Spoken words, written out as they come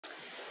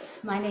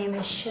My name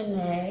is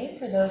Shinei,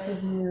 for those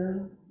of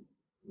you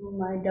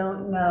whom I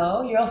don't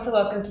know. You're also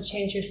welcome to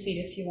change your seat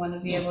if you want to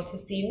be able to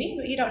see me,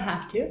 but you don't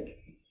have to.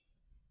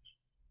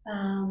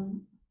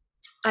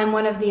 I'm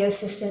one of the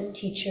assistant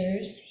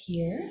teachers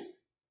here,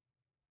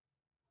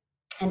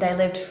 and I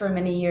lived for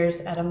many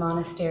years at a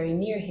monastery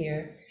near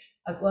here.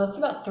 Well, it's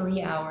about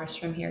 3 hours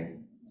from here.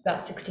 It's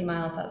about 60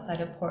 miles outside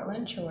of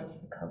Portland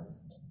towards the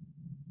coast.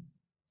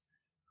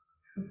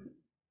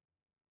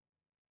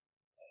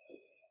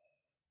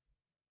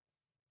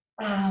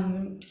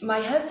 My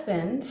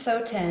husband,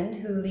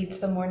 Soten, who leads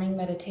the morning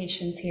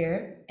meditations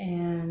here,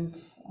 and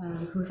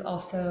who's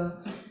also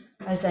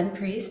a Zen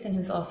priest and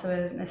who's also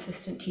an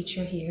assistant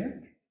teacher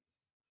here,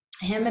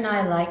 him and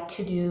I like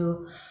to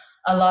do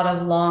a lot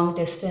of long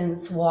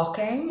distance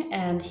walking,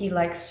 and he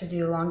likes to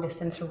do long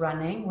distance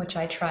running, which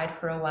I tried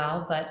for a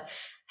while, but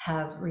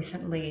have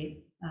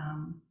recently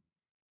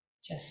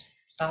just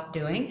stopped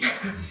doing.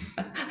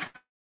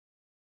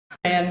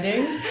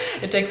 Standing.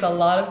 It takes a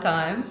lot of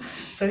time.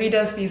 So he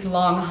does these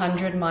long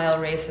 100-mile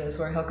races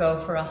where he'll go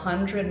for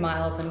 100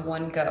 miles in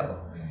one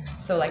go.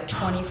 So like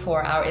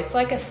 24 hours. It's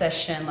like a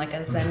session, like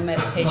a Zen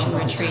meditation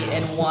retreat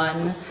in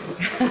one.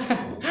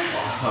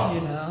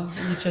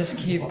 You just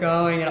keep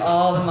going, and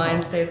all the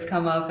mind states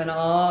come up, and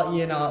all,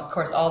 of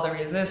course, all the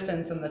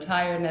resistance and the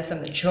tiredness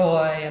and the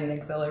joy and the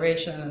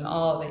exhilaration and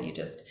all of it.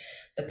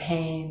 The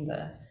pain,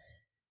 the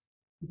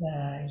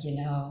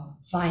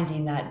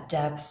finding that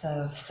depth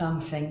of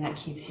something that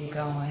keeps you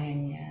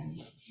going,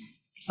 and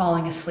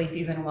falling asleep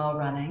even while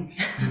running.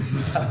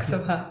 He talks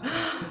about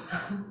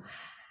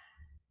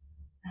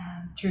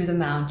through the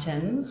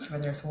mountains where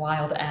there's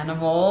wild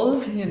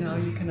animals,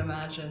 you can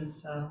imagine.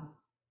 So,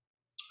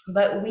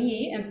 but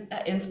we,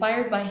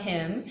 inspired by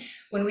him,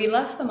 when we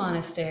left the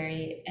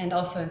monastery, and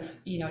also,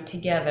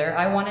 together,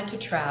 I wanted to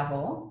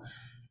travel.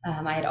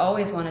 I had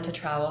always wanted to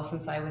travel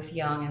since I was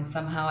young, and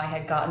somehow I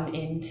had gotten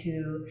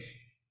into,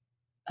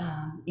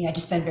 I'd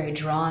just been very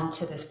drawn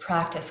to this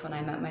practice when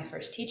I met my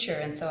first teacher,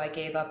 and so I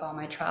gave up all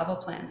my travel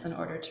plans in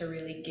order to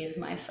really give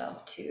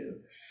myself to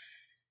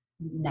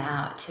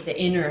the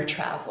inner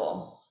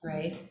travel,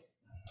 right?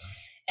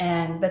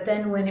 But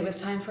then when it was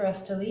time for us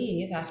to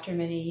leave, after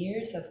many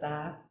years of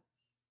that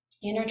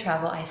inner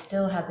travel, I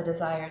still had the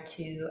desire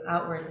to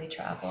outwardly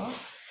travel.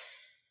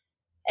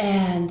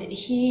 And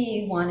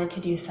he wanted to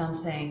do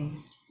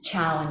something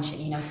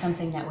challenging,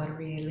 something that would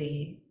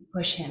really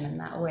push him in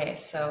that way.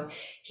 So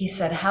he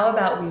said, how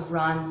about we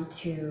run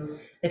to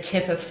the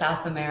tip of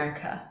South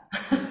America?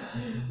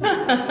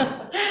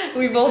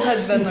 We both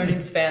had been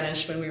learning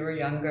Spanish when we were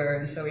younger,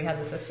 and so we had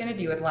this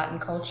affinity with Latin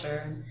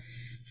culture, and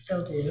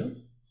still do.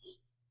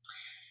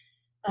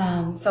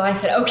 So I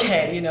said,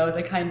 okay,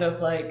 the kind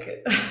of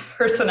like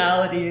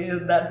personality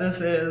that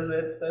this is,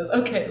 it says,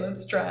 okay,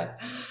 let's try.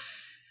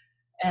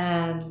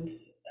 And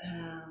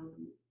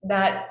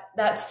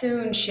that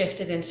soon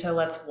shifted into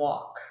let's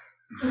walk.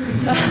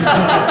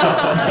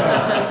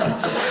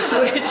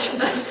 Which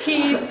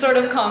he sort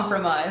of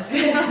compromised.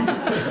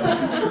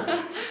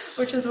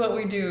 Which is what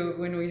we do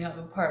when we have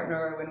a partner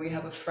or when we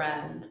have a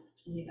friend.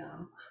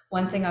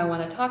 One thing I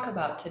want to talk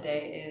about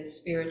today is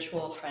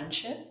spiritual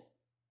friendship.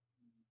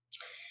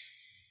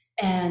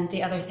 And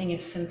the other thing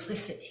is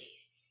simplicity.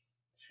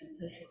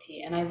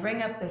 Simplicity. And I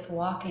bring up this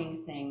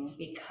walking thing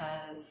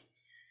because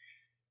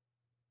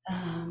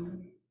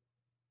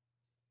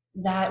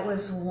that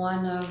was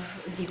one of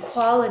the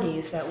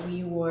qualities that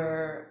we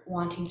were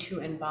wanting to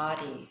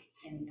embody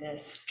in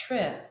this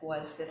trip,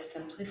 was this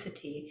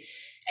simplicity.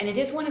 And it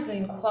is one of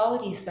the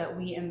qualities that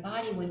we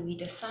embody when we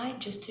decide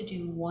just to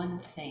do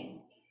one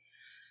thing.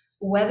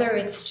 Whether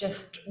it's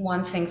just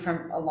one thing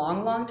from a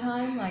long, long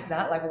time, like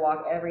that, like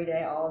walk every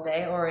day, all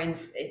day, or in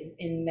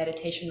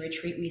meditation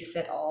retreat, we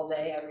sit all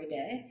day, every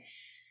day,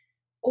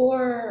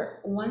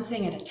 or one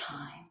thing at a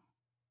time.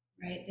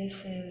 Right?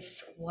 This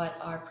is what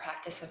our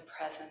practice of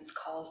presence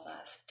calls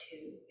us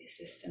to, is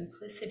this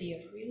simplicity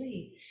of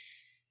really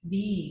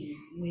being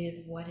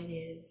with what it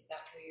is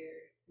that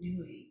we're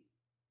doing.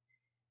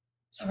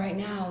 So right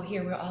now,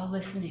 here we're all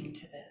listening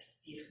to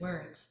these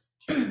words.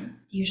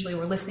 Usually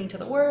we're listening to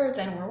the words,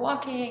 and we're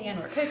walking, and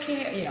we're cooking,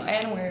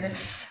 and we're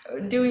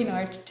doing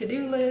our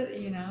to-do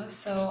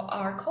list, so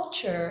our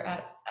culture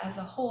as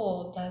a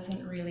whole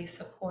doesn't really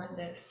support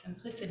this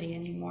simplicity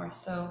anymore.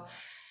 So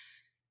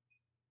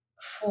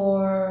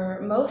for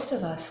most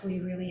of us, we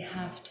really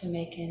have to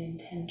make an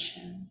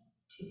intention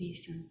to be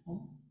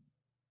simple.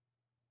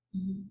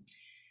 Mm-hmm.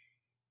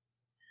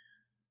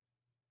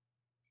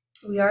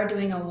 We are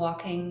doing a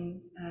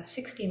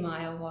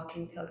 60-mile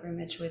walking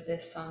pilgrimage with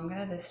this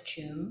Sangha this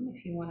June.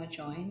 If you want to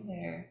join,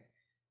 there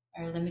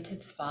are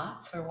limited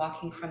spots. We're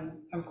walking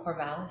from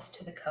Corvallis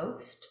to the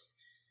coast.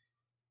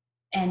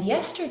 And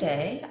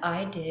yesterday,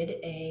 I did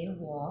a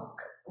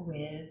walk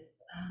with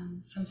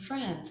some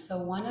friends. So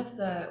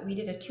we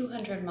did a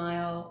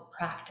 200-mile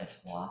practice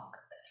walk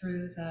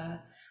through the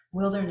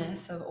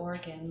wilderness of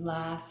Oregon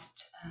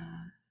last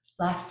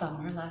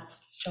summer,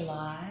 last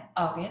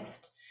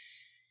August.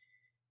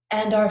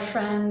 And our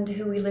friend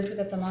who we lived with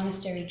at the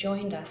monastery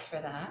joined us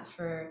for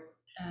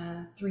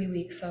 3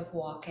 weeks of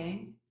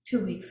walking,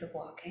 2 weeks of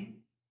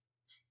walking.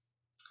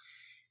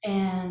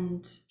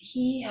 And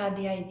he had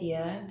the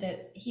idea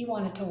that he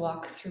wanted to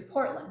walk through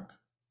Portland,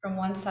 from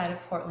one side of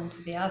Portland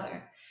to the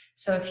other.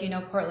 So if you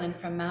know Portland,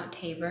 from Mount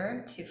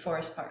Tabor to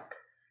Forest Park.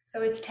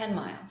 So it's 10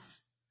 miles.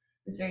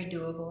 It's very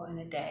doable in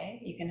a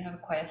day. You can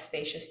have quite a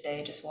spacious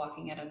day just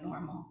walking at a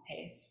normal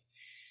pace.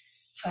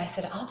 So I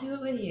said, I'll do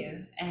it with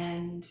you.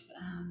 And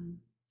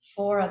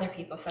 4 other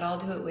people said, I'll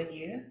do it with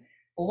you.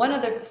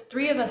 Well,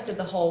 3 of us did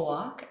the whole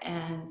walk,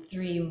 and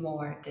 3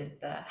 more did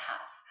the half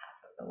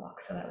of the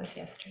walk. So that was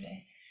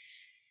yesterday.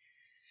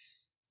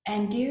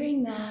 And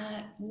during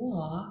that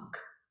walk,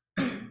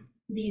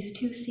 these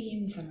 2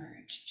 themes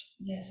emerged,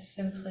 this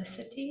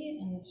simplicity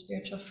and the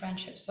spiritual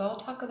friendship. So I'll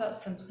talk about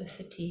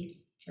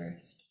simplicity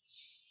first.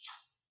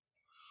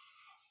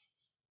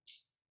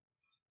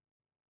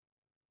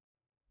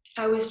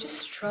 I was just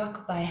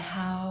struck by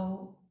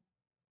how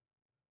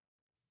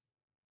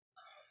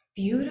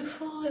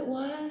beautiful it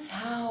was,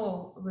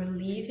 how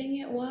relieving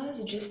it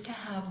was just to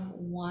have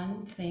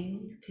one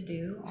thing to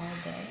do all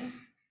day.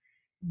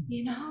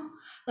 You know,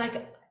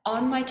 like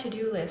on my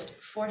to-do list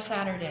for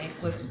Saturday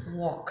was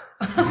walk.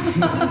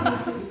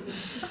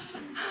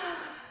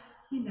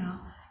 You know,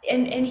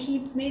 and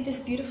he made this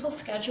beautiful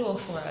schedule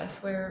for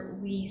us where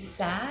we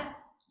sat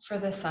for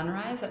the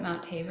sunrise at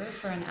Mount Tabor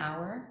for an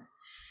hour,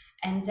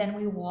 and then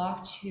we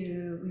walked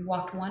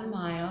 1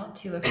 mile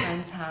to a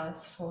friend's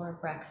house for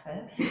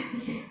breakfast,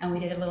 and we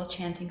did a little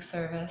chanting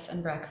service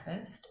and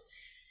breakfast,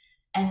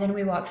 and then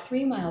we walked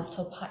 3 miles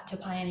to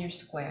Pioneer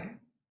Square.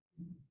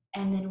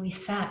 And then we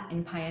sat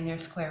in Pioneer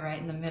Square right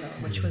in the middle,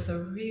 which was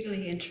a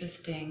really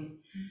interesting,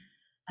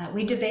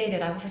 we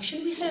debated. I was like,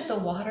 shouldn't we sit at the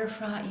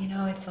waterfront? You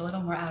know, it's a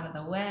little more out of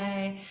the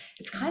way.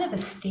 It's kind of a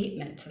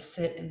statement to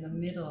sit in the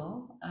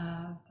middle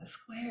of the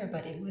square,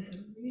 but it was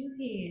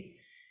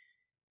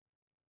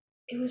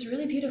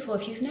really beautiful.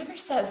 If you've never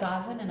sat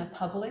zazen in a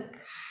public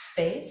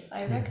space,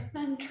 I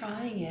recommend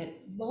trying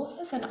it, both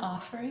as an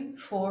offering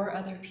for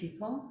other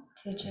people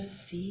to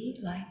just see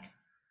like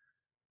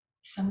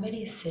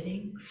somebody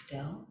sitting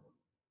still.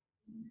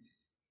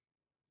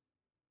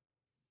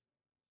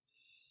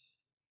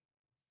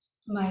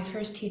 My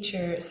first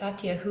teacher,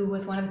 Satya, who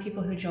was one of the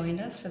people who joined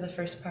us for the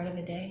first part of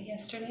the day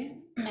yesterday,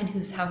 and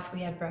whose house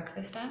we had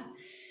breakfast at,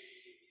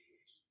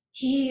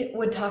 he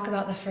would talk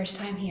about the first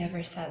time he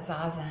ever sat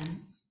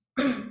zazen.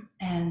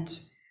 And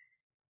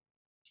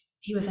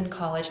he was in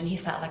college and he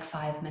sat like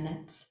 5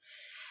 minutes.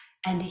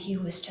 And he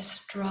was just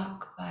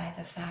struck by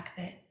the fact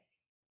that,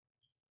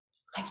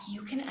 like,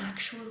 you can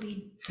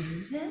actually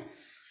do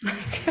this?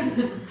 Like,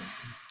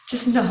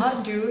 just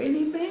not do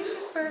anything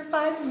for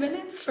 5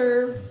 minutes,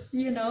 for,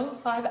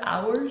 5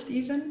 hours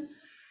even.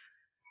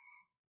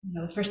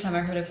 The first time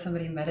I heard of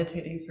somebody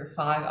meditating for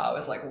 5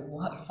 hours, like,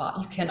 what?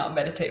 You cannot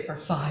meditate for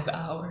 5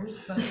 hours.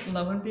 But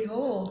lo and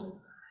behold,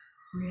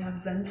 we have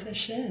Zen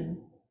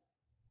Session,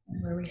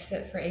 where we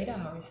sit for 8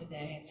 hours a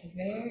day. It's a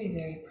very,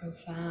 very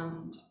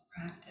profound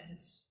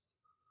practice.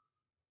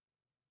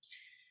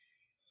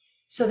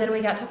 So then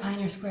we got to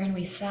Pioneer Square and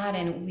we sat,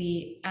 and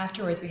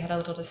afterwards we had a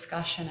little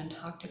discussion and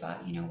talked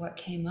about, what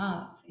came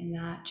up in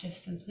that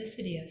just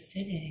simplicity of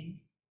sitting.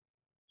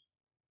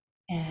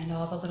 And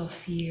all the little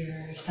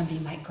fears, somebody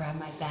might grab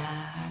my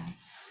bag.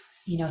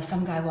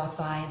 Some guy walked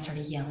by and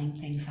started yelling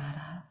things at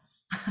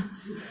us.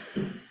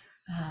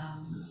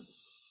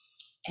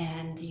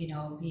 And,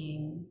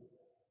 being,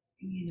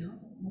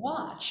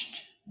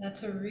 watched.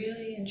 That's a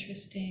really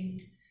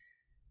interesting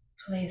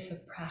place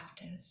of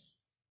practice.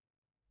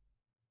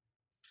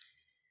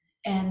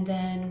 And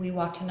then we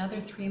walked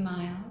another 3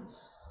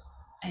 miles,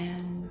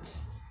 and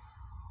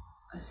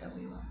so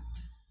we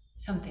walked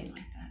something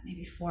like that,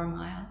 maybe 4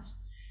 miles.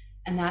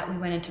 And that we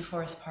went into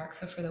Forest Park,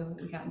 so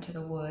we got into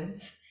the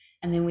woods.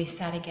 And then we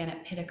sat again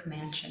at Pittock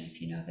Mansion, if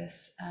you know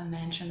this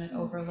mansion that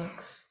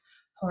overlooks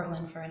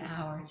Portland, for an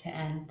hour to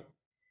end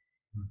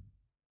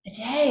the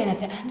day. And at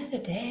the end of the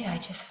day, I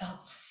just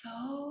felt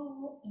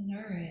so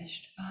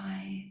nourished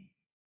by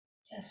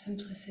the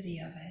simplicity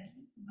of it,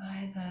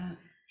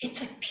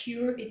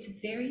 it's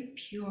very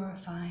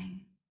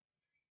purifying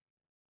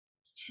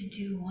to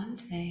do one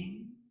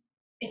thing.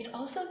 It's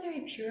also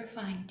very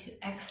purifying to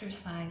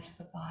exercise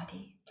the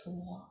body, to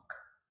walk.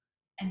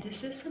 And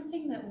this is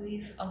something that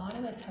a lot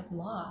of us have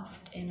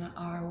lost in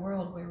our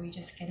world, where we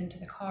just get into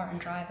the car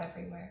and drive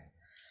everywhere.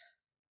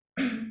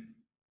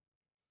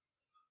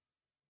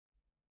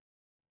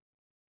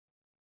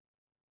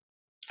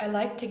 I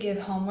like to give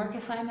homework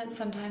assignments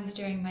sometimes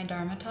during my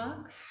Dharma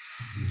talks.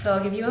 So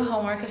I'll give you a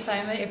homework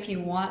assignment if you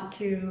want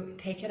to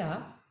take it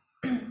up.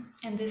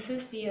 And this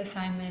is the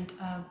assignment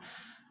of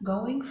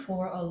going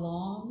for a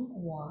long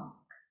walk.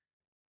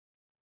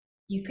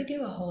 You could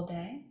do a whole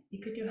day, you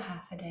could do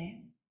half a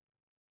day.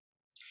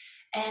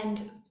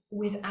 And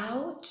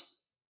without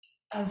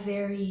a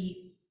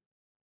very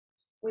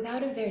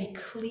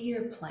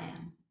clear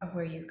plan of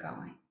where you're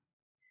going.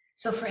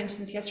 So for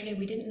instance, yesterday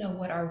we didn't know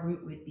what our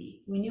route would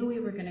be. We knew we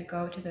were going to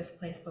go to this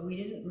place, but we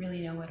didn't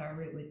really know what our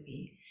route would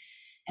be.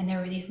 And there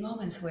were these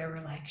moments where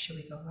we're like, should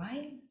we go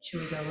right?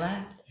 Should we go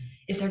left?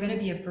 Is there going to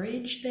be a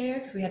bridge there?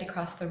 Because we had to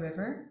cross the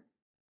river.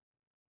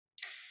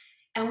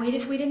 And we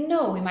didn't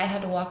know. We might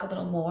have to walk a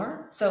little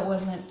more. So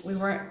we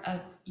weren't,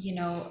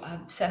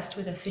 obsessed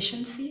with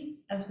efficiency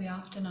as we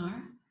often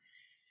are.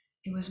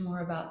 It was more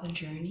about the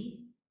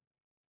journey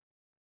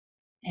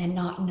and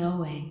not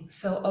knowing.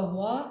 So a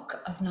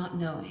walk of not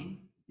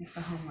knowing is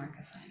the homework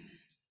assignment.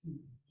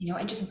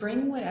 And just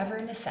bring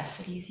whatever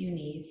necessities you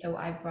need. So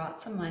I brought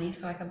some money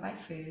so I could buy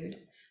food.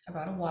 I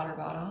brought a water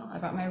bottle. I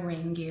brought my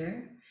rain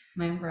gear,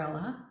 my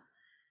umbrella.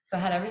 So I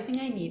had everything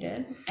I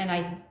needed, and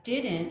I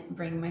didn't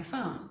bring my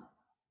phone.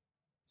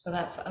 So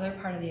that's the other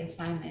part of the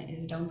assignment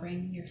is don't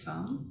bring your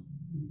phone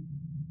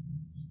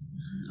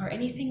or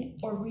anything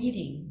or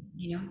reading,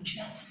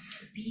 just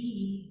to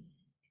be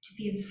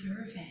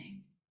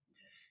observing,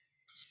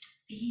 just to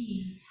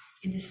be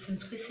in the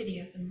simplicity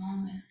of the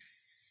moment.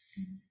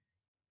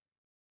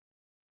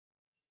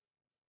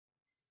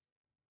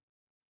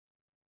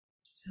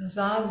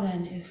 So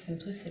Zazen is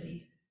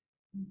simplicity.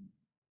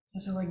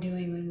 That's what we're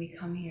doing when we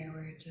come here.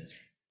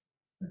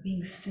 We're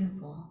being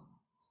simple,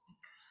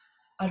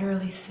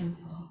 utterly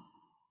simple.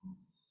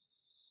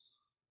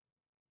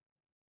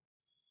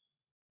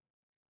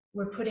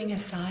 We're putting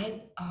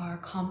aside our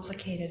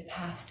complicated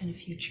past and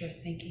future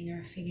thinking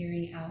or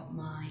figuring out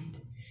mind.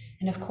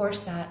 And of course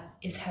that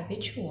is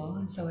habitual,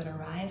 and so it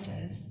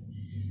arises.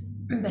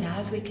 But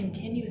as we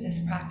continue this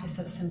practice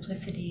of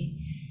simplicity,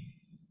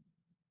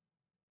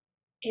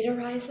 it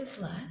arises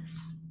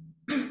less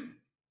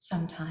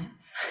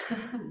sometimes.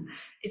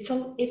 It's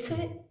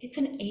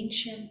an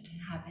ancient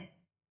habit.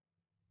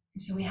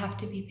 And so we have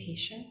to be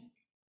patient.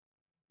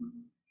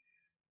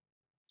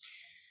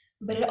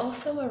 But it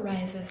also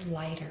arises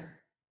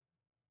lighter.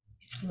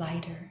 It's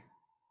lighter.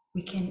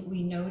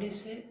 We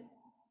notice it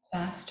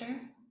faster.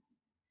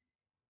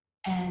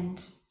 And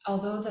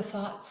although the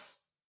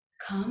thoughts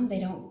come,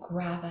 they don't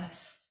grab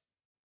us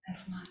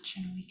as much,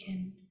 and we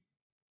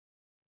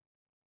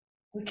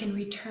can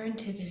return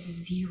to this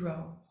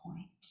 0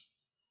 point.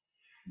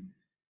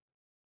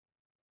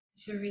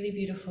 It's a really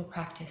beautiful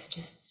practice,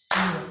 just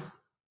 0.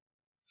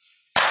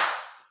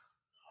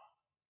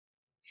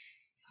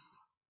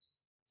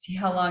 See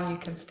how long you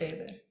can stay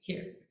there,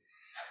 here.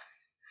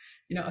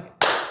 Okay.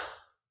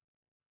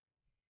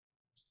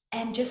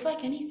 And just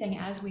like anything,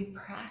 as we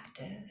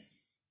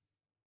practice,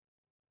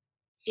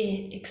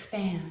 it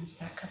expands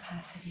that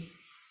capacity.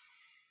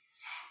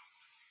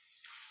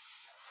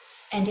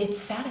 And it's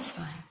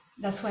satisfying.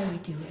 That's why we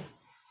do it,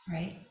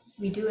 right?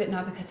 We do it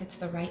not because it's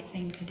the right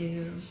thing to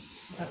do,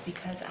 but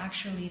because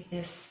actually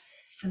this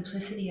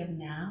simplicity of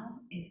now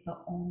is the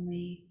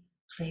only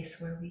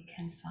place where we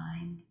can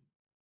find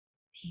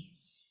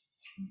peace.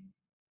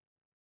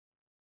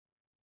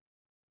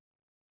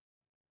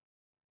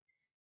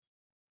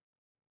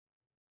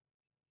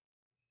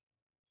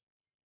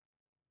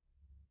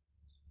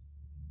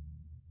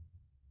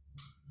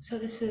 So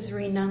this is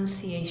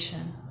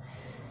renunciation.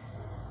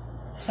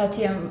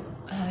 Satya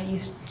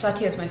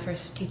is my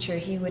first teacher.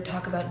 He would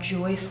talk about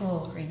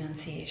joyful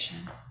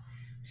renunciation.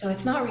 So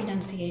it's not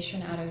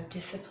renunciation out of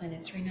discipline,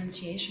 it's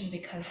renunciation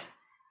because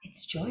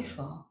it's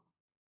joyful.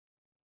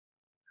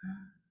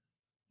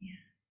 Yeah.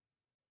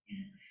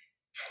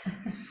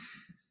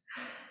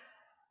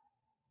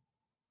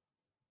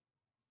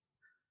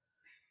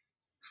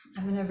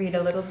 I'm going to read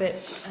a little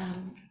bit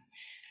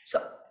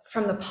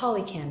from the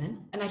Pali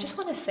Canon, and I just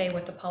want to say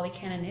what the Pali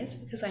Canon is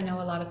because I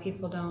know a lot of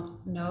people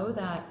don't know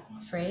that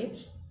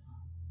phrase.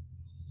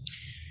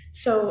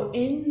 So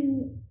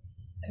in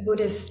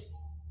Buddhist,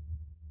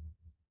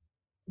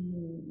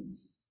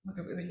 what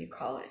do you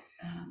call it?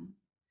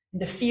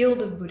 The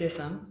field of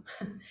Buddhism,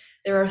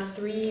 there are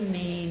 3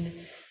 main,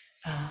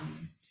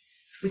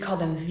 we call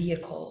them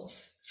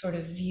vehicles, sort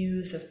of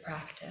views of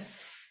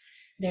practice.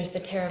 There's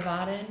the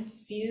Theravadan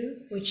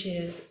view, which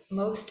is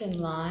most in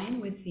line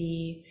with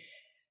the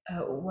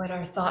what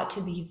are thought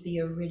to be the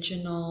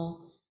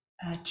original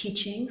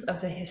teachings of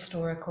the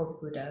historical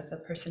Buddha, the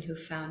person who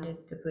founded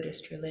the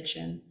Buddhist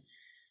religion,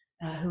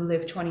 who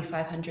lived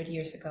 2,500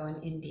 years ago in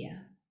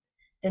India.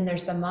 Then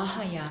there's the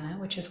Mahayana,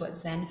 which is what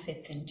Zen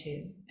fits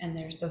into, and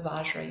there's the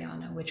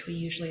Vajrayana, which we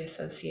usually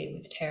associate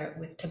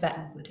with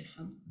Tibetan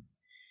Buddhism.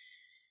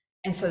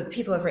 And so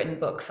people have written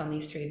books on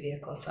these 3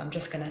 vehicles, so I'm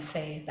just going to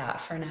say that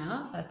for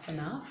now, that's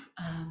enough.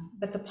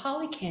 But the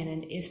Pali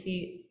Canon is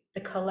the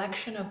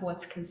collection of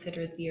what's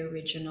considered the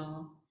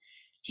original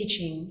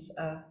teachings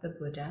of the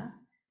Buddha,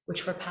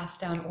 which were passed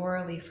down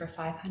orally for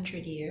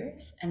 500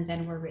 years and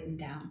then were written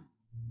down.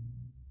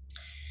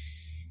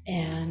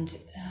 And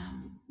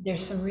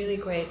there's some really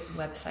great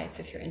websites,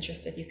 if you're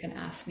interested, you can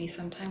ask me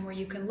sometime, where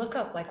you can look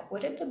up, like,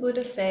 what did the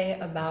Buddha say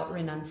about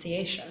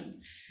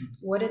renunciation?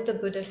 What did the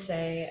Buddha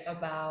say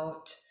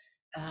about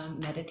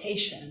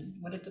meditation?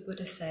 What did the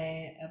Buddha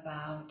say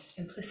about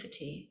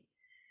simplicity?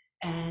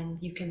 And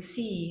you can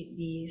see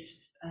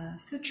these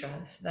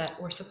sutras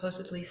that were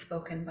supposedly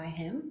spoken by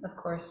him. Of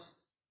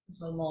course, it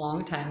was a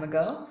long time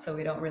ago, so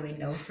we don't really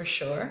know for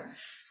sure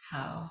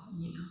how,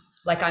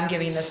 Like I'm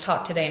giving this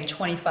talk today in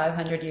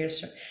 2,500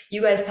 years.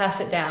 You guys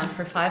pass it down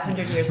for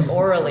 500 years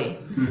orally,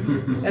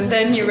 and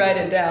then you write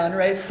it down,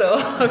 right? So,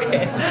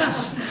 okay.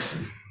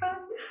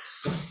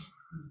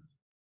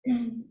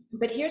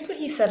 But here's what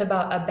he said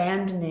about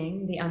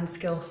abandoning the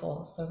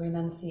unskillful, so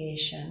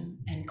renunciation,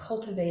 and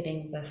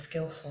cultivating the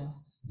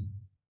skillful.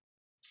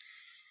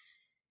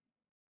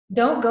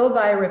 Don't go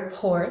by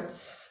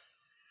reports,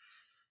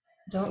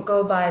 don't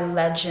go by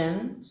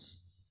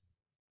legends,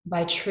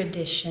 by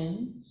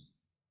traditions,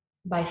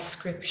 by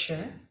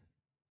scripture.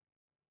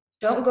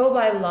 Don't go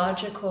by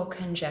logical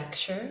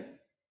conjecture,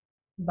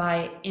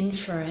 by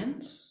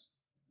inference,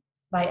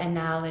 by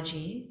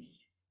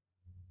analogies.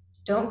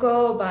 Don't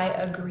go by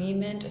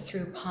agreement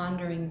through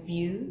pondering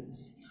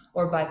views,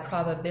 or by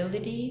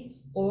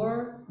probability,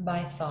 or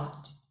by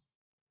thought.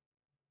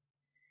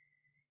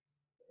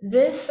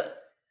 This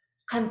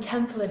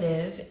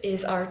contemplative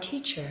is our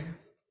teacher.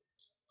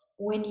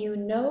 When you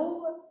know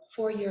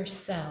for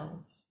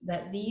yourselves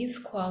that these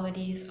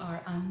qualities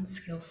are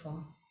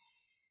unskillful,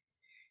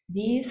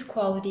 these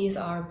qualities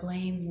are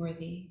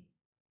blameworthy,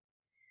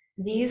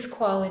 these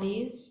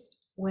qualities,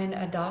 when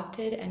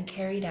adopted and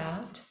carried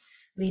out,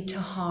 lead to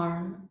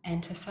harm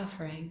and to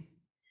suffering,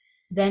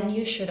 then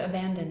you should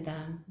abandon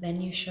them, then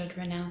you should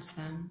renounce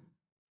them.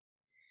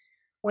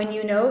 When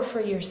you know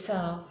for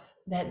yourself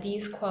that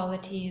these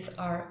qualities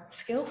are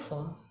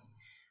skillful,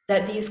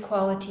 that these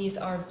qualities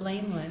are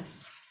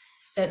blameless,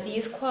 that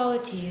these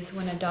qualities,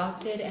 when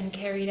adopted and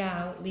carried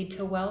out, lead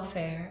to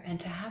welfare and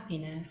to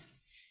happiness,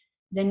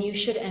 then you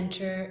should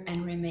enter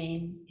and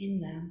remain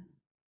in them.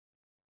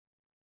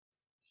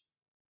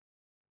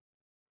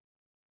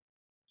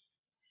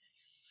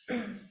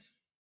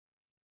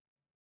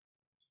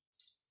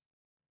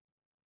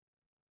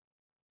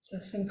 So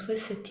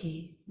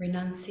simplicity,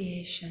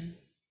 renunciation.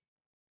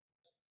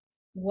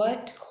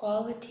 What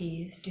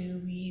qualities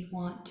do we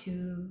want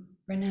to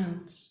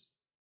renounce?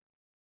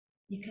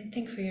 You can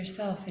think for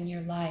yourself in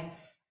your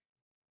life.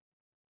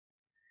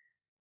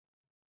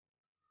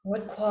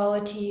 What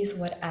qualities,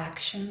 what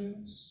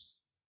actions,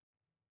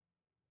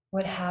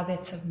 what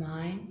habits of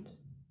mind,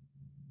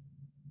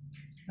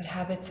 what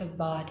habits of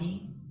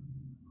body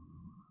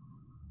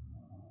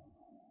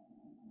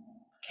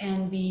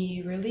can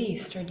be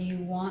released, or do you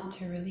want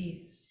to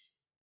release?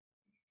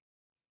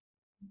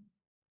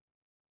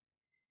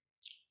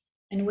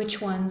 And which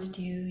ones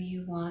do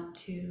you want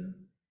to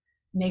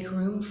make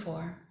room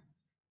for?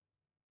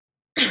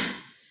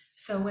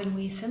 So when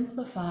we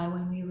simplify,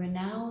 when we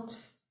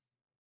renounce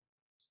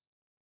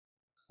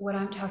what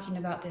I'm talking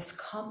about, this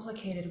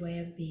complicated way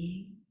of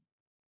being,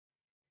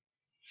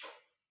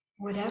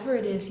 whatever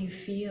it is you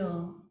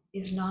feel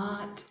is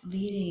not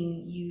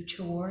leading you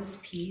towards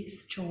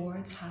peace,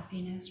 towards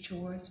happiness,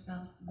 towards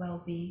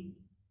well-being,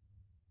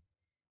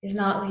 is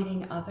not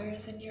leading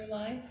others in your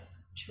life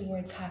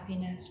towards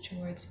happiness,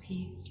 towards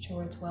peace,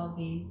 towards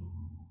well-being,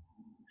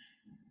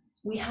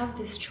 we have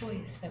this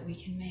choice that we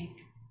can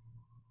make.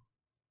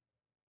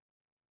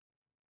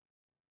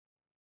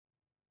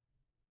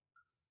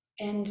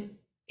 And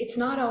it's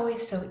not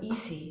always so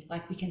easy.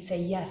 Like we can say,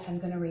 yes, I'm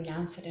going to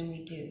renounce it, and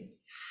we do,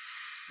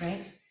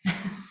 right?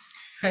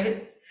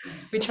 Right?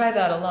 We try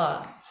that a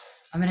lot.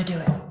 I'm going to do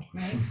it,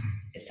 right?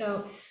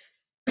 So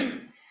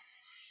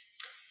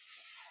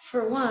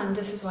for one,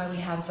 this is why we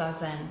have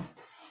Zazen,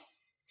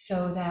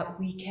 so that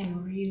we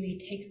can really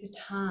take the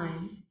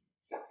time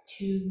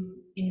to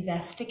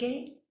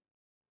investigate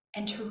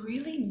and to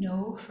really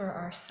know for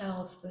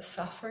ourselves the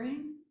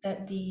suffering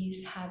that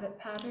these habit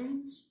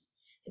patterns,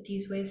 that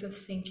these ways of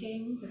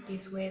thinking, that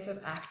these ways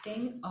of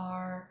acting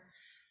are,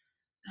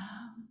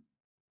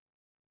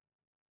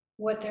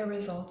 what their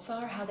results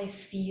are, how they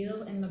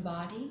feel in the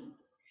body,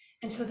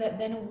 and so that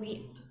then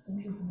we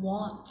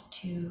want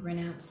to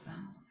renounce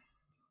them.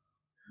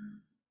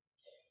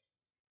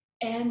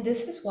 And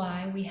this is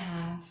why we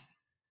have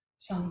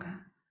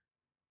Sangha.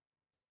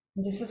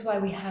 This is why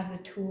we have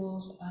the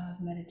tools of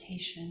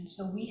meditation.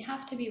 So we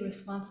have to be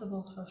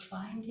responsible for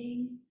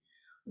finding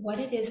what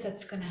it is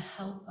that's going to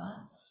help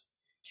us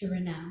to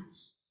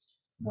renounce,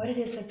 what it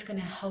is that's going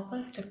to help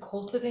us to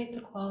cultivate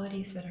the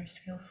qualities that are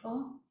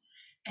skillful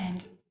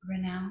and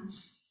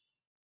renounce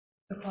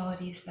the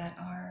qualities that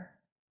are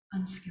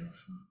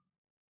unskillful.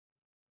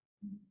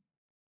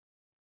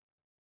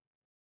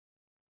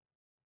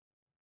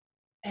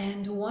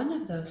 And one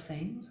of those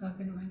things, I'm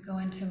going to go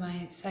into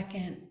my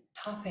second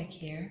topic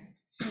here,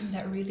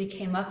 that really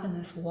came up in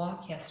this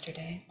walk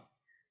yesterday,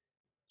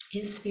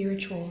 is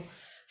spiritual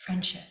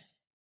friendship.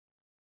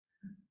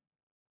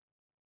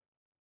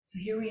 So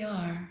here we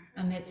are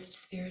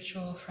amidst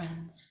spiritual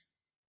friends.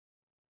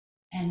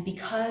 And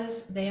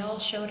because they all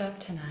showed up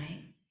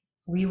tonight,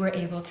 we were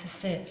able to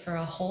sit for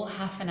a whole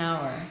half an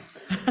hour.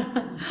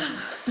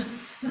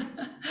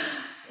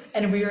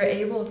 And we were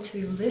able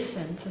to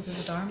listen to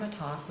this Dharma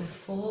talk with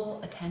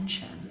full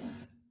attention.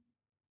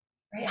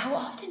 Right? How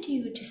often do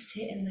you just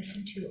sit and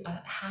listen to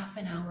a half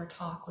an hour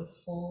talk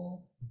with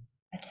full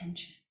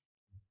attention?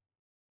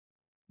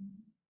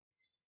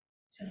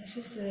 So this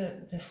is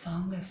the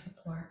Sangha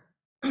support.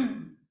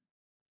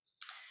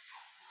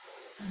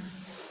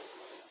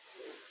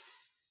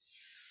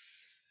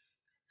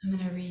 I'm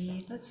going to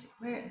read, let's see,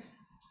 where is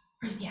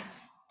it? Yeah,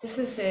 this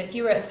is it.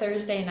 You were at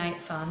Thursday night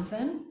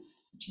Sanzen,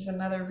 which is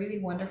another really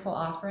wonderful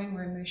offering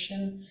where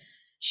Mushin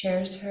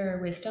shares her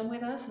wisdom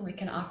with us, and we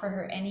can offer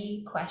her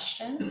any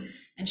question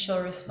and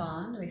she'll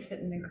respond. We sit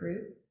in a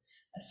group,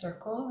 a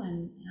circle,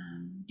 and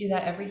do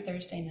that every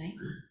Thursday night.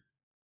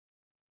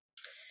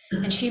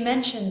 And she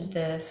mentioned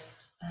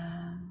this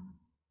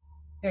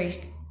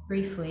very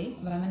briefly,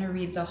 but I'm going to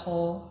read the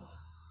whole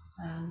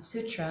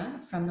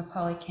sutra from the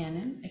Pali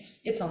Canon.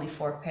 It's only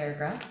 4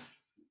 paragraphs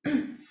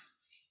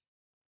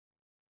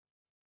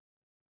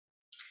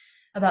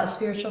about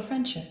spiritual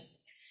friendship.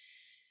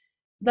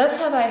 Thus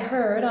have I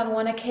heard on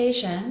one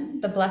occasion,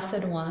 the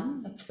Blessed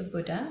One, that's the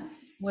Buddha,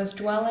 was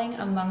dwelling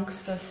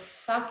amongst the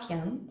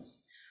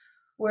Sakyans,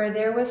 where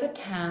there was a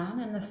town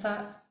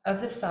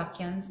of the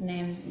Sakyans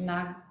named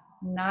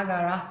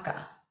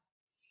Nagaraka.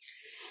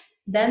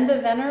 Then the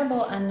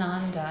Venerable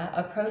Ananda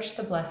approached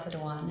the Blessed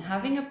One.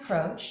 Having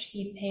approached,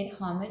 he paid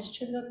homage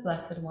to the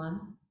Blessed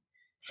One,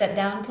 sat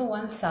down to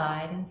one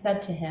side, and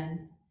said to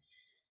him,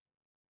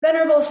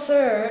 Venerable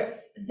Sir,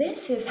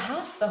 this is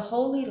half the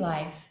holy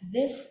life.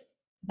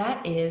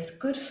 That is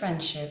good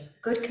friendship,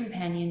 good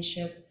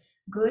companionship,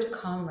 good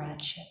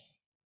comradeship.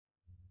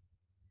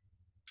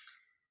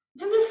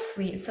 Isn't this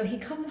sweet? So he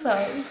comes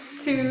up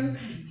to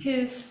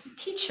his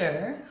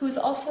teacher, who's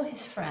also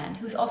his friend,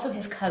 who's also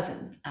his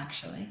cousin,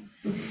 actually.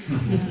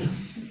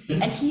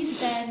 And he's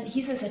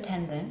his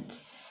attendant,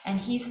 and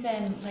he's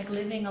been like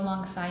living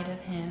alongside of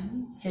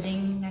him,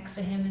 sitting next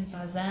to him in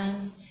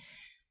Zazen,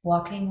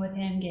 walking with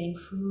him, getting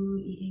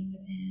food, eating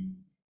with him.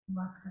 He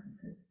walks up and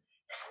says,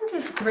 isn't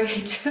this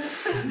great?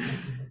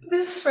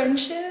 This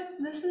friendship,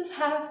 this is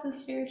half the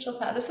spiritual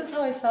path. This is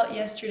how I felt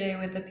yesterday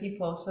with the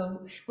people.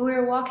 So when we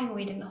were walking,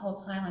 we didn't hold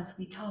silence,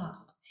 we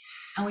talked.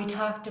 And we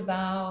talked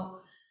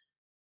about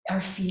our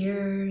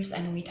fears,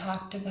 and we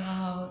talked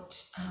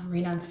about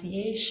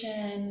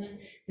renunciation.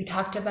 We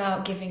talked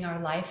about giving our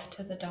life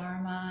to the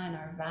Dharma and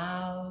our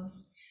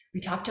vows.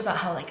 We talked about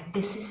how like,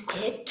 this is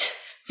it,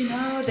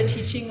 the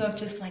teaching of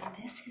just like,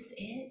 this is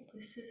it,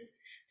 this is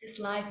this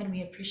life. And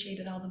we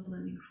appreciated all the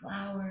blooming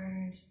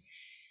flowers.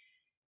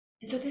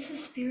 And so this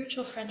is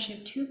spiritual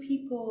friendship, 2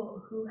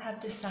 people who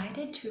have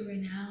decided to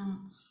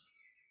renounce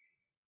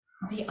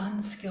the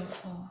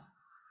unskillful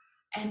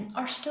and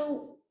are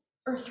still,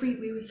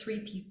 we were 3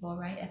 people,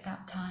 right, at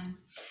that time.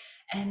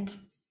 And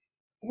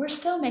we're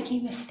still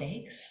making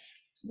mistakes.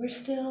 We're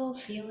still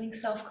feeling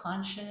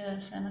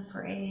self-conscious and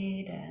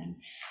afraid and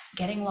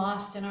getting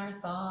lost in our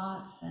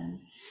thoughts.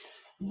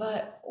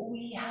 But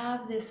we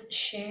have this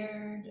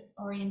shared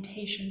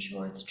orientation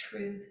towards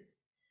truth,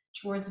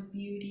 towards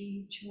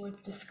beauty,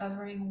 towards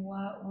discovering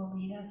what will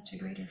lead us to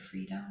greater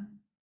freedom.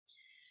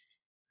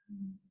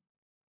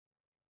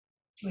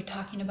 We're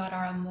talking about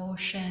our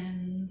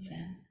emotions,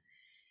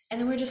 and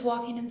then we're just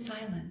walking in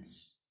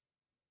silence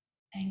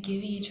and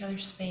giving each other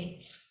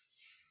space.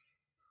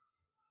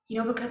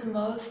 Because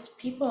most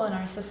people in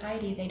our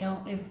society,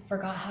 they've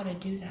forgot how to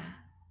do that,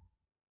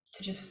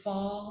 to just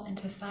fall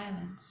into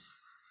silence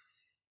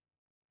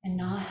and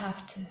not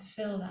have to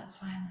fill that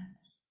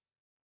silence.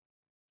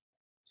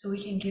 So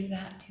we can give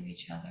that to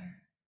each other.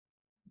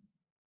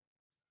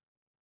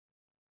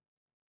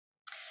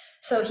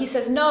 So he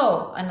says,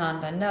 no,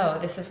 Ananda, no,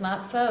 this is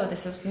not so.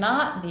 This is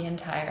not the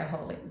entire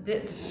holy.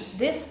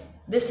 This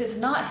is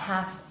not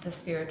half the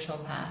spiritual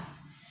path.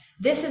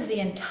 This is the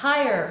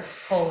entire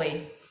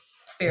holy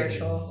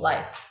spiritual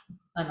life,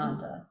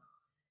 Ananda.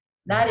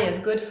 That is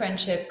good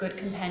friendship, good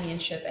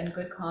companionship, and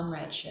good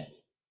comradeship.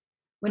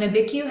 When a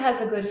bhikkhu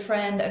has a good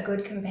friend, a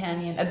good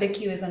companion, a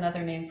bhikkhu is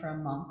another name for a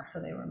monk, so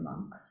they were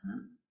monks.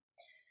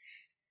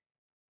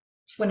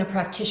 When a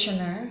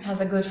practitioner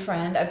has a good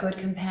friend, a good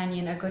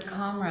companion, a good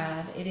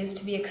comrade, it is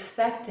to be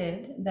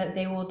expected that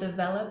they will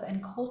develop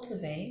and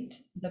cultivate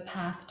the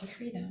path to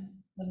freedom,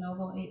 the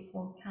Noble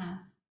Eightfold Path.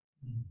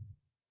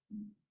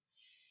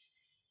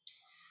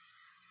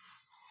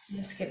 I'm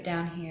going to skip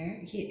down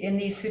here. In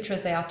these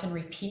sutras, they often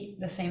repeat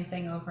the same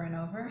thing over and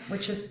over,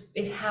 which is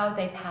how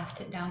they passed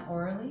it down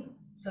orally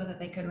so that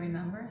they could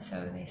remember.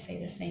 So they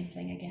say the same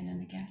thing again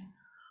and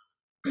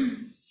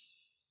again.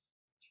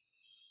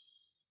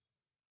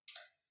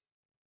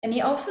 And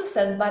he also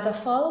says, by the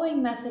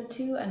following method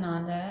too,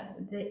 Ananda,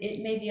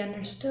 it may be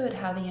understood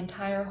how the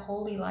entire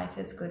holy life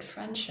is good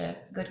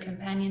friendship, good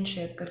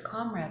companionship, good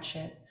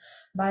comradeship,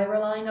 by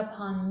relying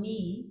upon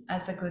me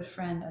as a good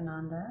friend,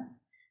 Ananda.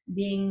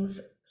 Beings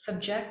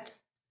subject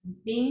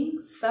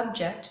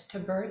to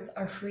birth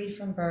are freed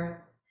from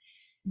birth.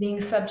 Being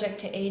subject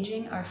to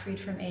aging are freed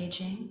from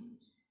aging.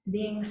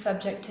 Being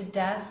subject to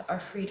death are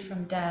freed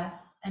from death.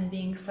 And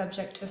being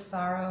subject to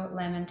sorrow,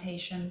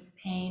 lamentation,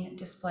 pain,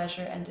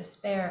 displeasure, and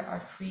despair are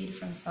freed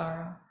from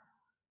sorrow,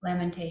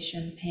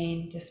 lamentation,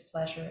 pain,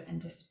 displeasure,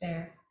 and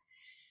despair.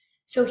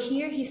 So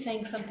here he's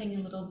saying something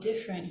a little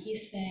different.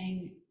 He's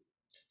saying,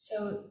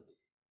 so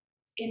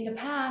in the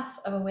path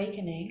of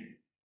awakening,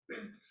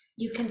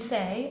 you can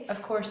say,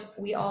 of course,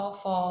 we all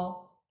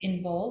fall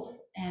in both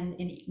and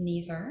in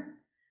neither.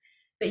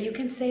 But you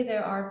can say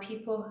there are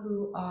people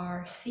who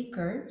are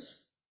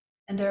seekers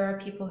and there are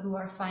people who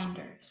are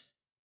finders.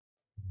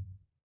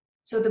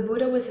 So the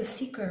Buddha was a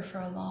seeker for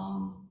a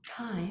long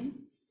time.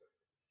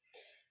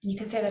 And you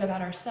can say that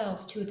about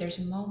ourselves too. There's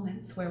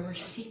moments where we're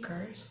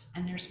seekers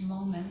and there's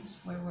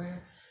moments where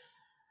we're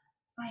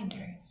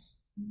finders.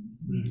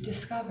 We've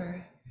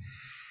discovered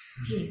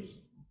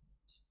peace.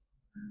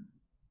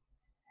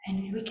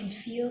 And we can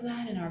feel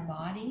that in our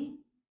body,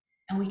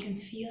 and we can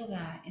feel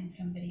that in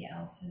somebody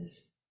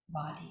else's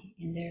body,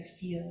 in their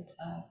field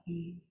of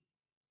being,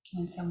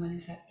 when someone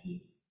is at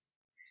peace,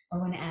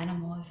 or when an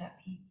animal is at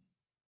peace.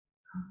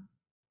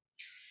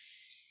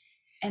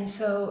 And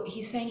so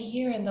he's saying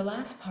here in the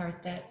last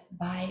part that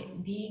by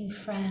being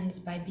friends,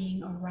 by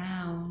being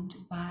around,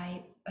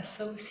 by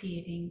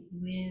associating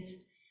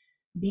with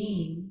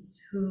beings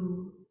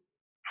who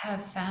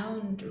have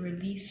found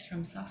release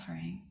from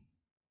suffering.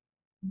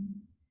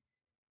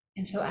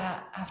 And so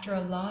after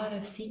a lot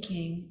of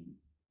seeking,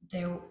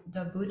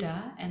 the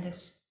Buddha, and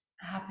this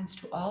happens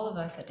to all of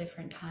us at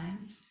different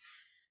times,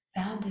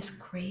 found this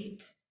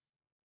great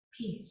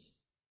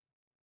peace.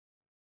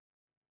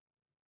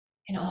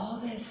 And all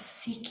this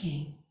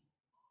seeking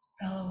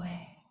fell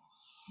away.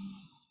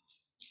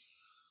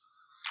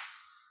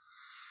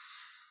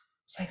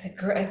 It's like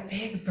a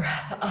big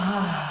breath.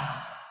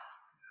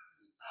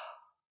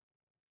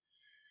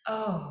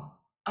 Oh.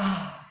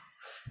 I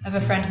have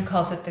a friend who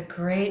calls it the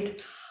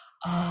great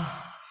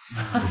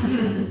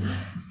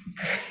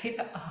great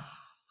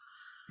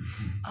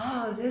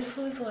Oh, this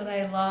was what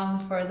I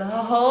longed for the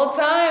whole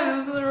time.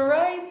 It was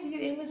right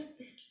here. It was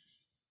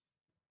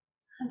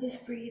this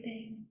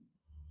breathing,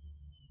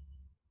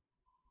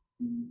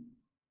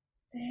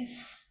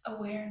 this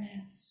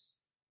awareness.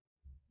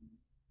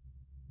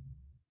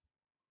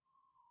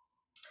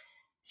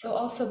 So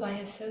also by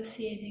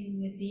associating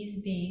with these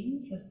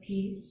beings of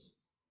peace,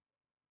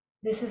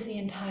 this is the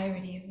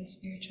entirety of the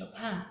spiritual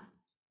path.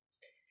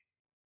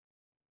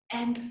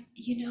 And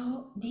you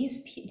know,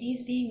 these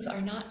beings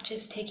are not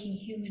just taking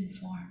human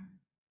form.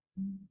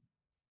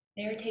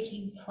 They are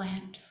taking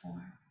plant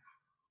form.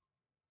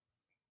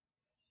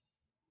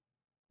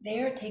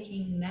 They are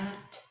taking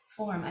mat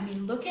form. I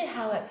mean, look at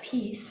how at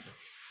peace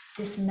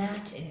this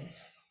mat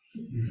is.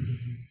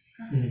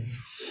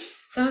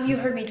 Some of you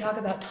heard me talk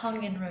about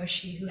Tongan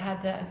Roshi, who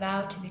had the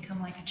vow to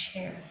become like a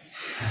chair.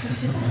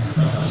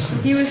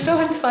 He was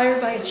so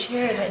inspired by a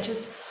chair that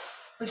just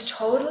was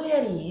totally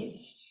at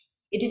ease.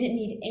 It didn't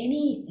need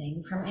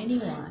anything from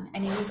anyone,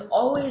 and it was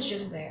always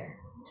just there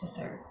to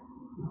serve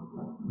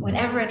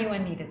whenever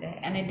anyone needed it.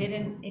 And it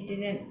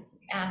didn't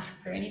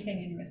ask for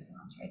anything in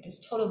response, right? This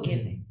total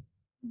giving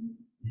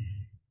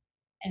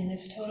and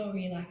this total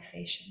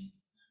relaxation.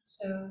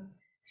 So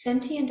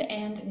sentient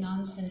and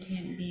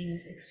non-sentient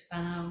beings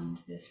expound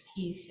this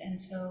peace, and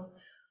so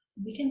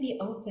we can be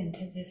open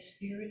to this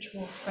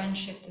spiritual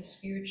friendship, this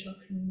spiritual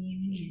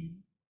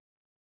communion.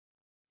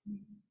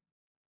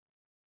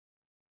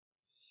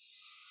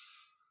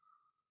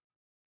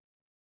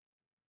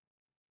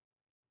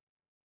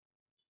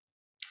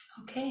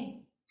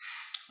 Okay,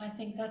 I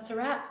think that's a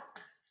wrap.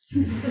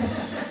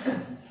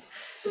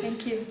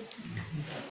 Thank you.